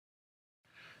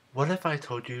What if I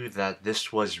told you that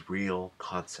this was real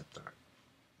concept art?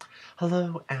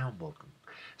 Hello and welcome.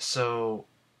 So,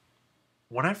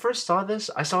 when I first saw this,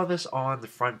 I saw this on the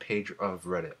front page of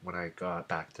Reddit when I got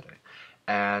back today.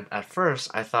 And at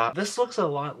first, I thought, this looks a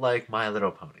lot like My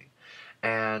Little Pony.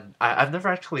 And I've never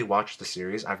actually watched the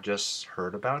series, I've just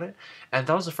heard about it. And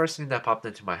that was the first thing that popped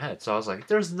into my head. So I was like,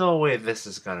 there's no way this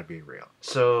is gonna be real.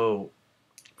 So,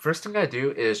 first thing I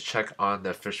do is check on the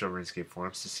official Runescape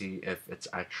forums to see if it's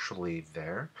actually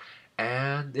there.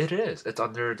 And it is. It's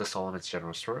under the Solomon's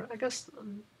General Store. I guess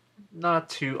not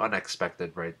too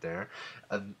unexpected right there.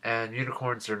 And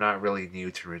unicorns are not really new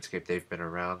to RuneScape. They've been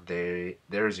around.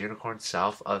 There's unicorns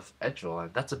south of Edgeville,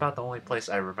 and that's about the only place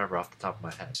I remember off the top of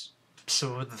my head.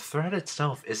 So the thread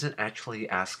itself isn't actually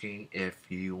asking if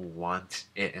you want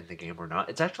it in the game or not.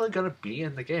 It's actually going to be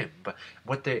in the game. But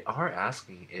what they are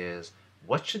asking is,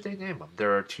 what should they name them?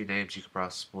 There are two names you could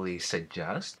possibly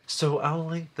suggest. So I'll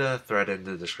link the thread in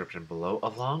the description below,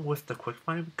 along with the quick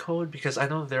find code, because I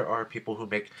know there are people who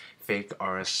make fake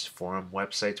RS forum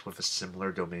websites with a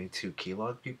similar domain to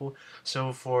Keylog people.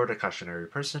 So for the cautionary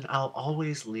person, I'll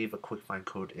always leave a quick find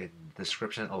code in the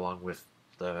description along with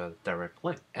the direct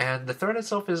link. And the thread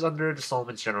itself is under the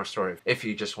Solomon's General Store if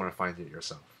you just want to find it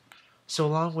yourself. So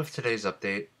along with today's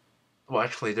update, well,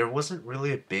 actually, there wasn't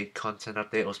really a big content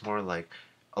update. It was more like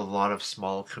a lot of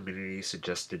small community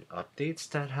suggested updates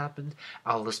that happened.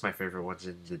 I'll list my favorite ones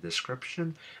in the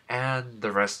description, and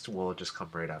the rest will just come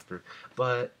right after.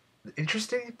 But the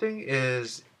interesting thing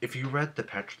is, if you read the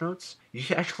patch notes, you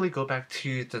can actually go back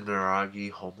to the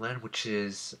Naragi homeland, which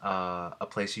is a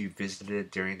place you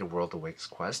visited during the World Awakes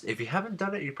quest. If you haven't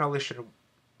done it, you probably should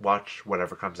watch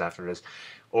whatever comes after this,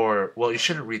 or well, you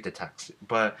shouldn't read the text.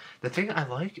 But the thing I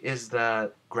like is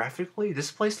that graphically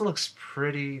this place looks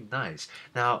pretty nice.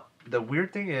 Now the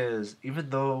weird thing is,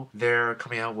 even though they're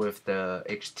coming out with the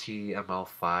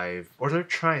HTML5, or they're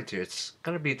trying to, it's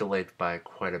gonna be delayed by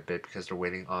quite a bit because they're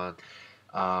waiting on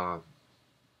um,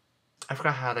 I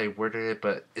forgot how they worded it,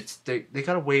 but they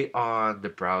gotta wait on the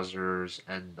browsers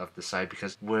end of the site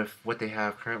because with what they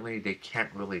have currently, they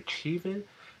can't really achieve it.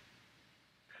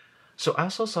 So I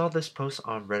also saw this post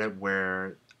on Reddit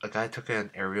where a guy took an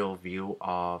aerial view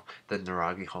of the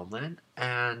Naragi homeland,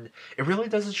 and it really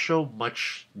doesn't show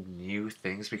much new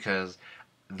things because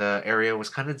the area was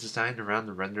kind of designed around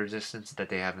the render distance that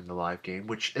they have in the live game,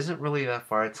 which isn't really that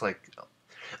far. It's like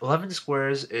 11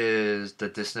 squares is the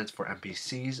distance for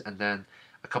NPCs, and then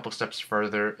a couple steps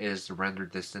further is the render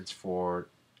distance for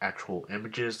actual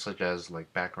images such as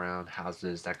like background,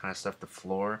 houses, that kind of stuff, the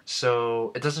floor.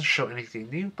 So it doesn't show anything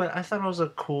new, but I thought it was a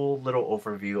cool little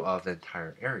overview of the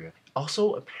entire area.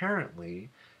 Also,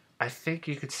 apparently, I think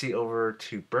you could see over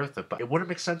to Burthope, but it wouldn't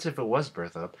make sense if it was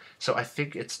Burthope. So I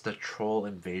think it's the troll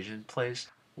invasion place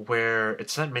where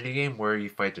it's that minigame where you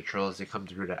fight the trolls, they come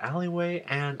through the alleyway,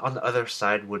 and on the other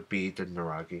side would be the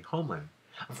Naragi homeland.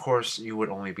 Of course, you would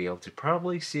only be able to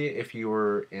probably see it if you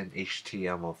were in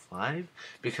HTML5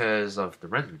 because of the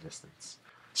render distance.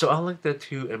 So I'll link the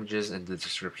two images in the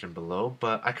description below,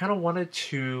 but I kind of wanted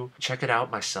to check it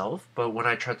out myself, but when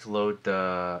I tried to load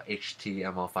the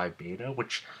HTML5 beta,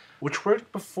 which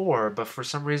worked before, but for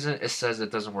some reason it says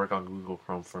it doesn't work on Google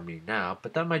Chrome for me now,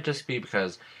 but that might just be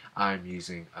because I'm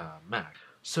using a Mac.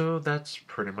 So that's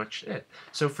pretty much it.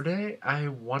 So for today, I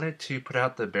wanted to put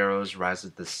out the Barrows Rise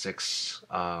of the Six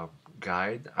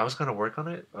guide. I was going to work on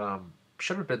it.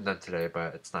 Should have been done today,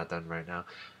 but it's not done right now.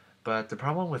 But the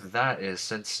problem with that is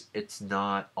since it's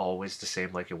not always the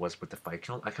same like it was with the fight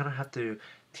kiln, I kind of have to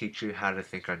teach you how to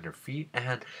think on your feet,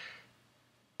 and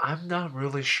I'm not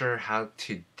really sure how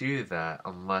to do that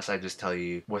unless I just tell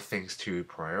you what things to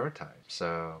prioritize.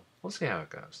 So we'll see how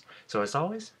it goes. So as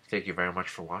always, thank you very much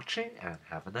for watching and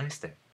have a nice day.